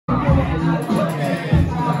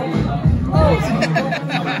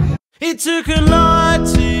It took a lot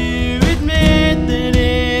to admit that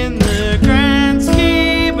in the grand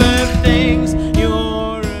scheme of things,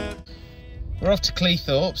 you're We're off to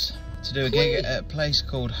Cleethorpes to do a gig at a place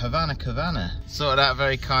called Havana Cabana. Sorted out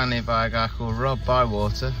very kindly by a guy called Rob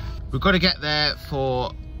Bywater. We've got to get there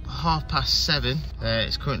for 7:30.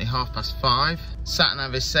 It's currently 5:30.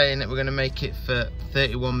 Sat-nav is saying that we're going to make it for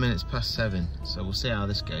 31 minutes past 7. So we'll see how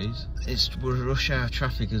this goes. It's rush hour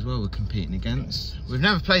traffic as well we're competing against. We've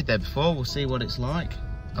never played there before. We'll see what it's like.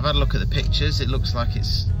 I've had a look at the pictures. It looks like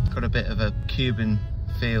it's got a bit of a Cuban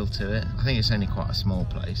feel to it. I think it's only quite a small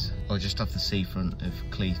place. Or just off the seafront of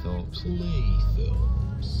Cleethorpes.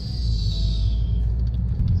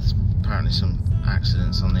 There's apparently some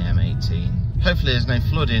accidents on the M18. Hopefully there's no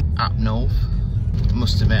flooding up north. I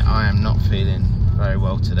must admit I am not feeling very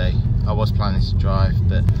well today. I was planning to drive,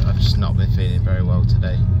 but I've just not been feeling very well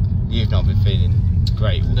today. You've not been feeling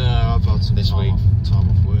great. No, I've had some time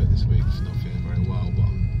off work this week. Not feeling very well, but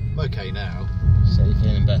I'm okay now. So you're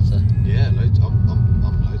feeling better? Yeah, loads. I'm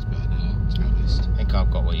loads better now, to be honest. I think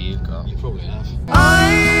I've got what you've got. You probably have.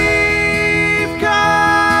 I've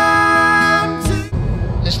come to...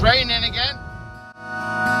 It's raining again.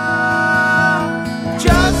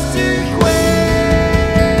 Just to quit.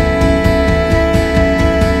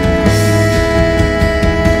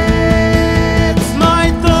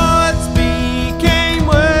 My thoughts became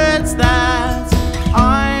words that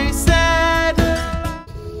I said.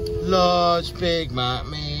 Large Big Mac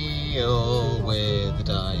meal with a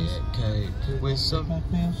Diet Coke with some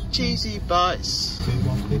cheesy bites. 2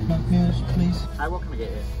 large Big Mac meals, please. Hi, what can I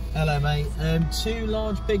get you? Hello, mate. 2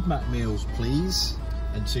 large Big Mac meals, please.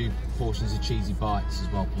 And 2 portions of cheesy bites as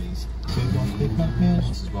well, please. 2 large Big Mac meals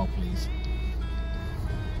as well, please.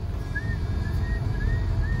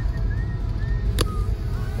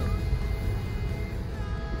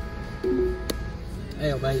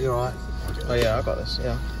 Hey, mate, you alright? Oh yeah, I got this,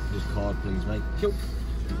 yeah. Just card, please, mate. Cool.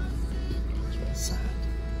 Sad.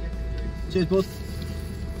 Cheers, bud.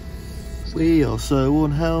 We are so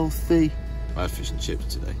unhealthy. I had fish and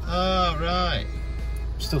chips today. Oh, right.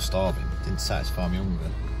 I'm still starving. Didn't satisfy my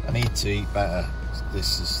hunger. I need to eat better.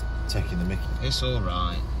 This is taking the mickey. It's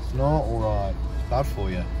alright. It's not alright. It's bad for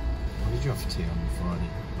you. What did you have for tea on Friday?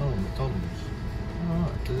 Oh, McDonald's.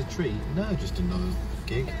 Alright, there's a treat. No, just another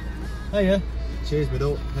gig. Hey, yeah. Cheers,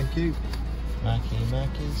 middle. Thank you. Mackies,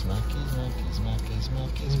 Mackies, Mackies, Mackies, Mackies,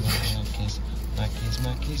 Mackies, Mackies, Mackies,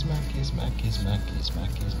 Mackies, Mackies, Mackies, Mackies,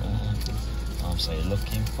 Mackies, Mackies. I'm so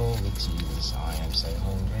looking forward to this. I am so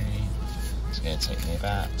hungry. It's going to take me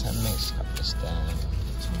about 10 minutes to cut this down.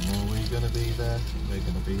 Tomorrow we're going to be there. We're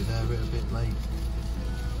going to be there a bit late.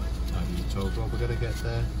 Have you told Rob we're going to get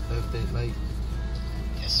there a bit late?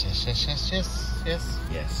 Yes, yes, yes, yes, yes, yes,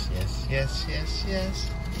 yes, yes, yes, yes, yes,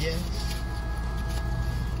 yes.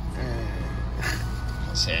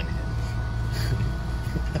 Can't say anything.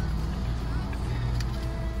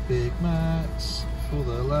 Big Macs for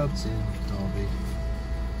the lads in Derby.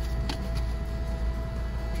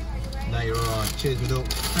 No, you're alright. Cheers, middle.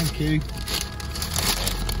 Thank you.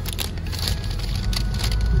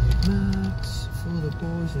 Big Macs for the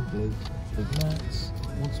boys in blue. Big Macs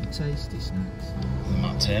want some tasty snacks. The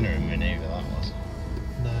Matt Turner and manoeuvre that was.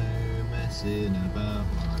 No messing about,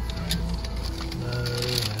 my friend. No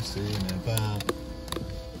messing about.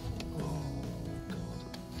 Oh, God.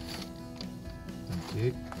 Thank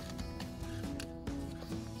you.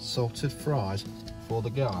 Salted fries for the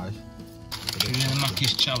guys. Do you know the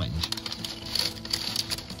Mackey's challenge?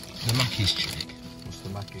 The Mackey's trick. What's the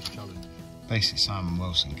Mackey's challenge? Basically, Simon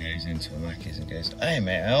Wilson goes into a Mackey's and goes, "Hey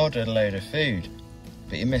mate, I ordered a load of food,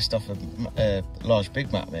 but you missed off a large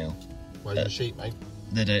Big Mac meal." Where's the sheep, mate?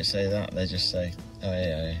 They don't say that. They just say, "Oh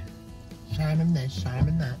yeah, yeah." Simon this,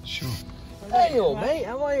 Simon that. Sure. Hey, old mate,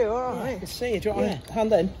 how are you? Alright. Good to see you. Do you want a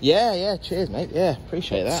hand in? Yeah, yeah. Cheers, mate. Yeah,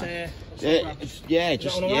 appreciate that. Yeah,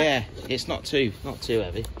 just right? It's not too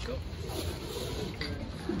heavy. Cool.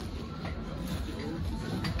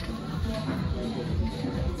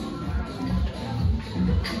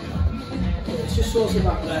 It's just saucy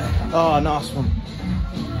back there. Oh, nice one.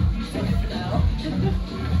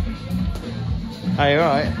 Hey, you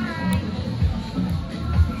alright?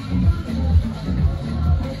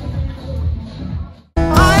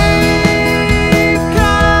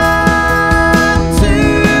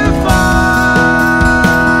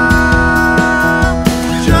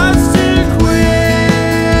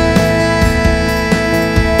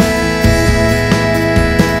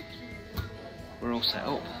 Set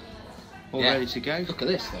up, all ready to go. Look at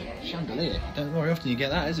this though, chandelier. Don't very often you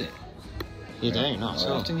get that, is it? You don't, not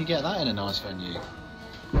How often you get that in a nice venue?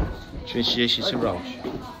 Should we introduce you to Rob?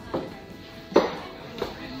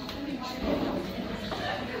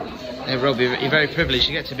 Hey Rob, you're very privileged.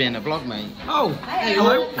 You get to be in a vlog, mate. Oh, hey,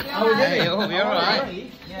 hello. Hey, you're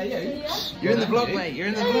alright? Yeah, you. You're in the vlog, mate. You're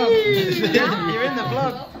in the vlog. You're in the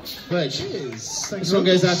vlog. Right, cheers. This one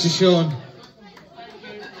goes out to Sean.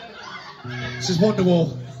 This is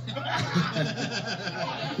Wonderwall.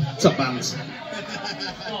 Top bands.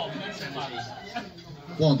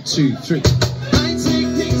 1, 2, 3. I take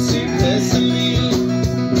things too personally.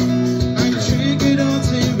 I'm triggered all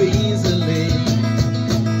too easily,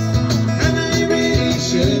 and I really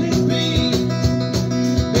shouldn't be.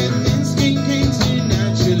 But instinct came too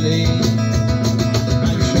naturally.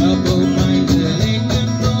 I'm trouble-minded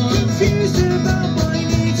and more confused about my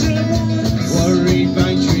needs and wants. Worried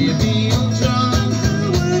by trivial drama. I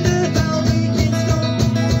wonder how we can go.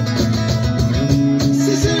 This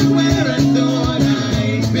isn't where I thought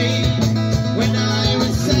I'd be when I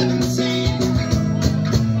was 17.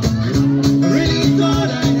 I really thought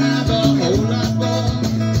I'd have a whole lot more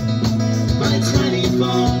by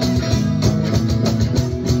 24.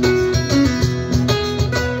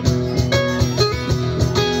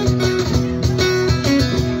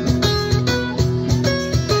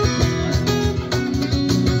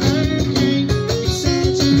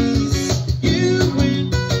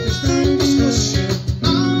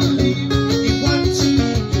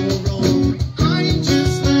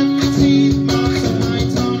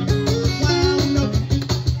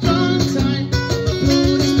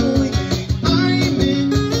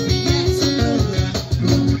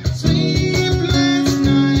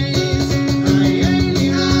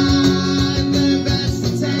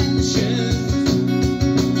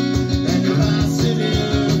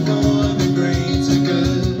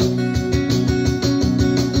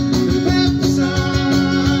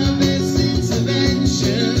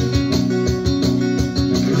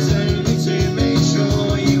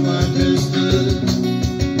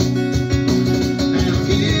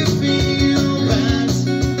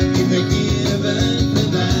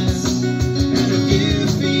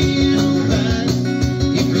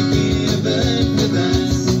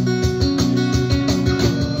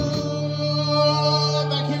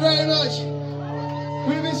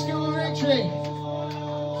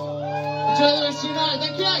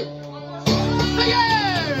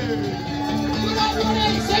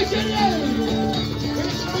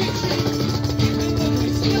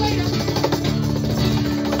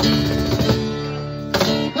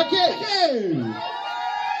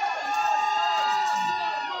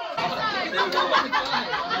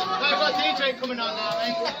 Coming on now,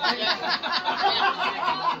 mate.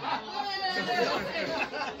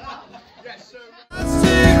 Yes, sir.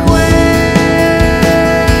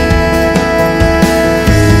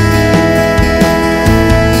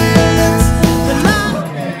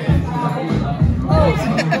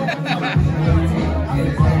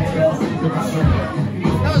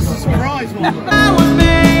 That was a surprise one. Now we're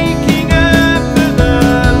making up for the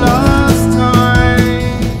lost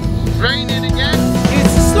time. It's raining again.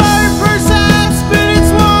 It's a slow process, but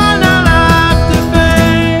it's one I'll have to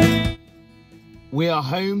face. We are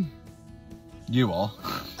home. You are.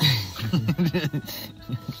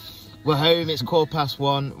 We're home. It's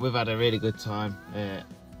 1:15. We've had a really good time.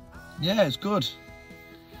 Yeah, it's good.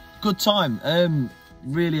 Good time.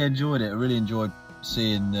 Really enjoyed it. I really enjoyed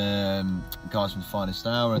seeing guys from the Finest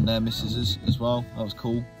Hour and their missuses as well. That was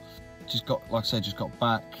cool. Just got, like I said, just got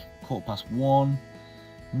back 1:15,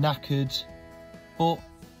 knackered, but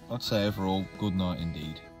I'd say overall good night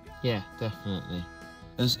indeed. Yeah, definitely.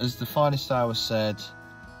 As the Finest Hour said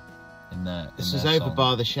in their This in is their over song.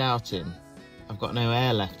 by the shouting. I've got no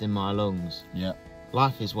air left in my lungs. Yeah.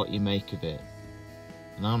 Life is what you make of it.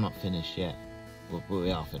 And I'm not finished yet. But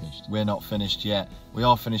we are finished. We're not finished yet. We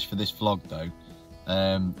are finished for this vlog though.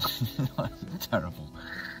 Terrible.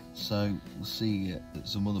 So we'll see you at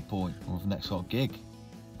some other point or the next sort of gig.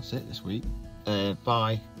 That's it this week.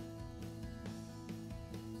 Bye.